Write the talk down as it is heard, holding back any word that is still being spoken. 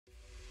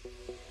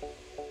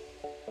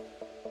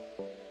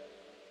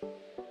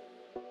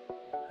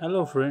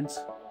Hello friends,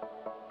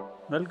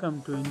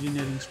 welcome to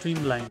Engineering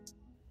Streamline.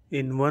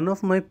 In one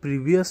of my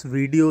previous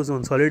videos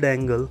on solid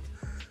angle,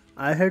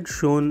 I had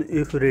shown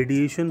if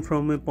radiation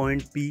from a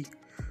point P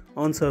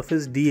on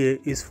surface dA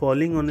is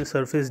falling on a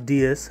surface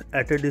ds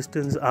at a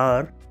distance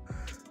r,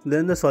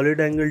 then the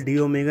solid angle d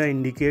omega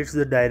indicates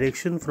the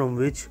direction from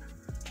which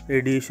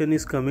radiation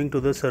is coming to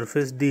the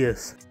surface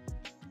ds.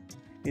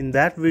 In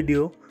that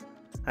video,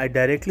 I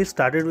directly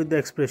started with the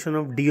expression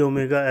of d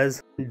omega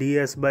as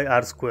ds by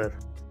r square.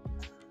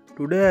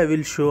 Today I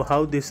will show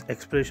how this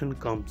expression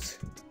comes.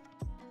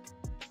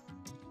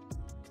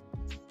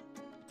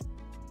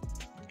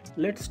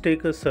 Let's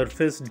take a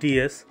surface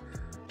ds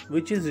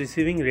which is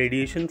receiving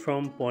radiation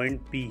from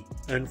point P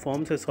and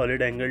forms a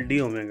solid angle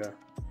d omega.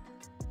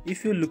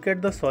 If you look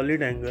at the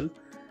solid angle,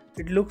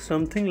 it looks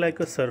something like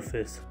a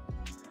surface.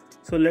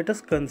 So let us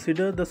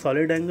consider the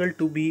solid angle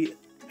to be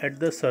at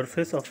the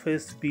surface of a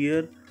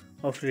sphere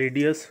of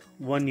radius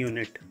 1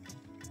 unit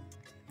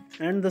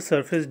and the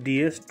surface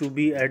ds to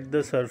be at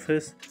the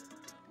surface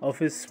of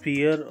a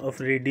sphere of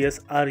radius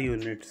r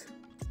units.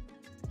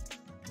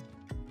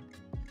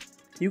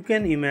 You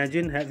can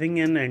imagine having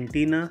an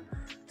antenna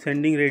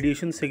sending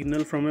radiation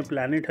signal from a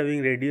planet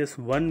having radius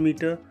 1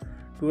 meter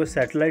to a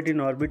satellite in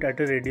orbit at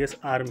a radius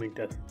r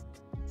meter.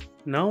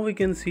 Now we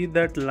can see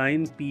that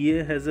line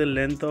PA has a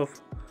length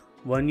of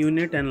 1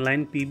 unit and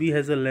line PB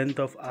has a length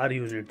of r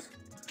units.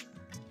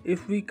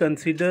 If we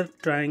consider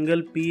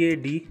triangle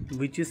PAD,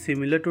 which is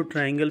similar to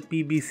triangle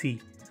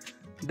PBC,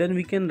 then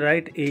we can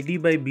write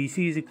AD by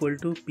BC is equal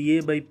to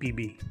PA by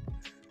PB.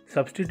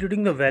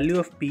 Substituting the value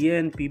of PA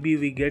and PB,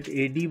 we get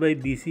AD by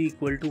BC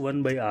equal to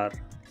 1 by R.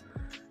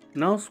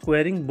 Now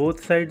squaring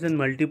both sides and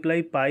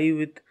multiply pi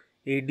with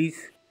AD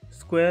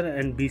square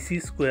and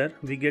BC square,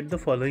 we get the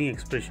following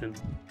expression.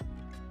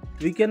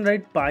 We can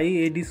write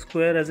pi AD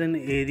square as an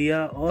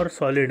area or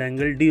solid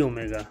angle d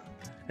omega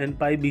and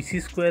pi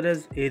BC square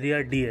as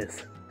area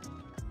ds.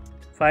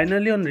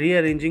 Finally, on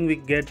rearranging, we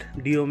get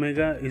d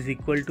omega is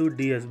equal to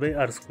ds by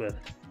r square.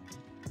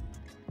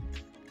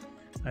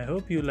 I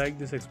hope you like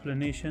this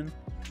explanation.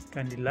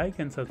 Kindly like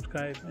and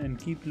subscribe and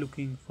keep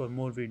looking for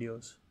more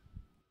videos.